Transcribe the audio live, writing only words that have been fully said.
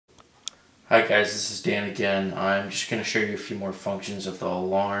Hi guys, this is Dan again. I'm just going to show you a few more functions of the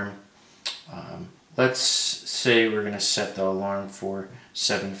alarm. Let's say we're going to set the alarm for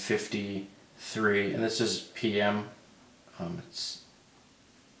 7:53, and this is PM.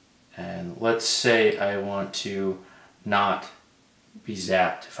 And let's say I want to not be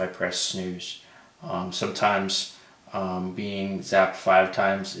zapped if I press snooze. Sometimes being zapped 5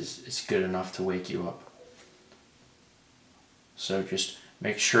 times is good enough to wake you up. So just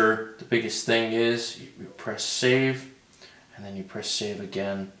make sure the biggest thing is you press save, and then you press save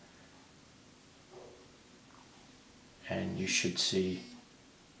again, and you should see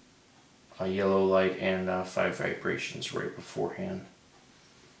a yellow light and 5 vibrations right beforehand.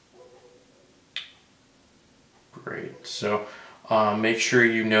 Great. So make sure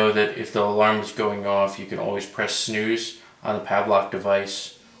you know that if the alarm is going off, you can always press snooze on the Pavlok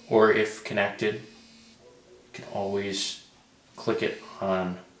device, or if connected, you can always click it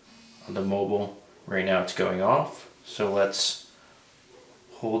on the mobile. Right now it's going off, so let's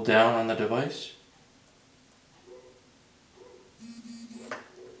hold down on the device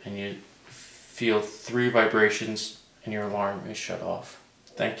and you feel 3 vibrations and your alarm is shut off.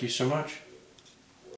 Thank you so much.